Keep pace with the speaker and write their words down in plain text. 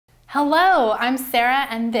Hello, I'm Sarah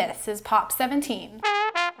and this is Pop 17.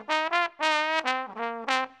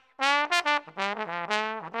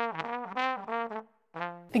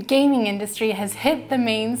 The gaming industry has hit the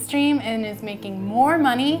mainstream and is making more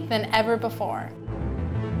money than ever before.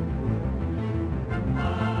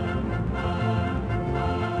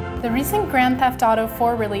 The recent Grand Theft Auto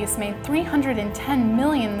 4 release made $310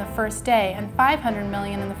 million in the first day and $500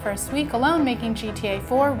 million in the first week alone, making GTA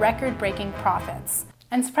 4 record-breaking profits.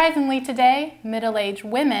 And surprisingly today, middle-aged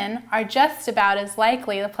women are just about as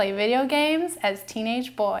likely to play video games as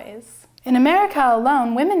teenage boys. In America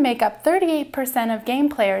alone, women make up 38% of game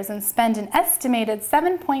players and spend an estimated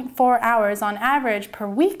 7.4 hours on average per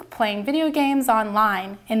week playing video games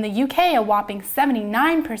online. In the UK, a whopping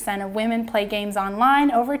 79% of women play games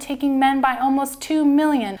online, overtaking men by almost 2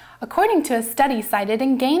 million, according to a study cited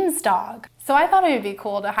in Gamesdog. So I thought it would be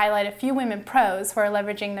cool to highlight a few women pros who are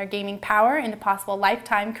leveraging their gaming power into possible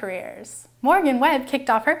lifetime careers. Morgan Webb kicked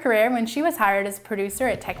off her career when she was hired as a producer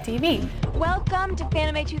at Tech TV. Welcome to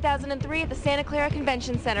Fanime 2003 at the Santa Clara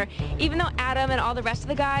Convention Center. Even though Adam and all the rest of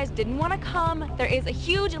the guys didn't want to come, there is a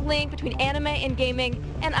huge link between anime and gaming,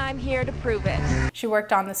 and I'm here to prove it. She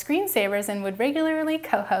worked on the Screensavers and would regularly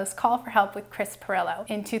co-host Call for Help with Chris Pirillo.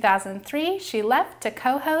 In 2003, she left to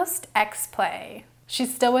co-host X-Play.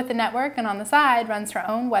 She's still with the network and on the side runs her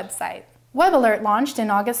own website. Webb Alert launched in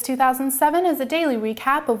August 2007 as a daily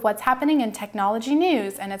recap of what's happening in technology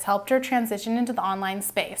news, and it's helped her transition into the online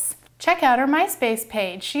space. Check out her MySpace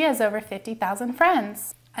page. She has over 50,000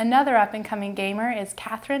 friends. Another up-and-coming gamer is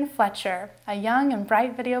Katharine Fletcher, a young and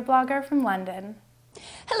bright video blogger from London.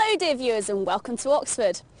 Hello dear viewers and welcome to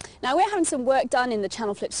Oxford. Now we're having some work done in the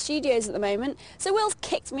Channel Flip studios at the moment, so Will's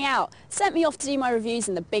kicked me out, sent me off to do my reviews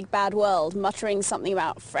in the big bad world, muttering something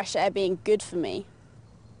about fresh air being good for me.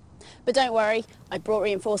 But don't worry, I brought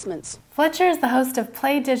reinforcements. Fletcher is the host of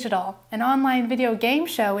Play Digital, an online video game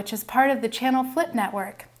show which is part of the Channel Flip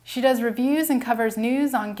network. She does reviews and covers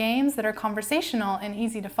news on games that are conversational and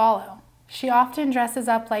easy to follow. She often dresses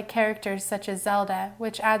up like characters such as Zelda,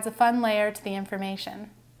 which adds a fun layer to the information.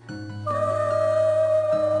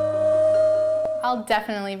 I'll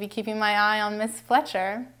definitely be keeping my eye on Miss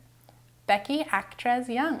Fletcher. Becky Aktrez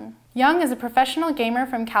Young. Young is a professional gamer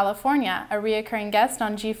from California, a reoccurring guest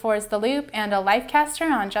on G4's The Loop, and a lifecaster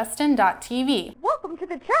on Justin.tv. Welcome to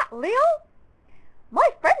the chat, Leo. My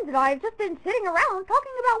friends and I have just been sitting around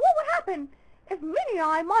talking about what would happen if Minnie and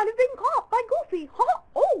I might have been caught by Goofy.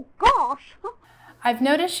 Oh gosh. I've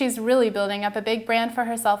noticed she's really building up a big brand for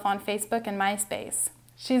herself on Facebook and MySpace.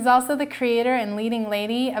 She's also the creator and leading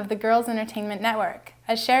lady of the Girls Entertainment Network,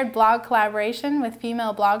 a shared blog collaboration with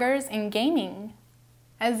female bloggers in gaming.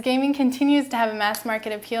 As gaming continues to have a mass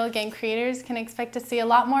market appeal, game creators can expect to see a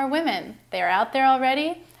lot more women. They are out there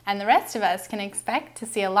already, and the rest of us can expect to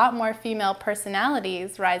see a lot more female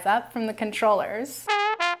personalities rise up from the controllers.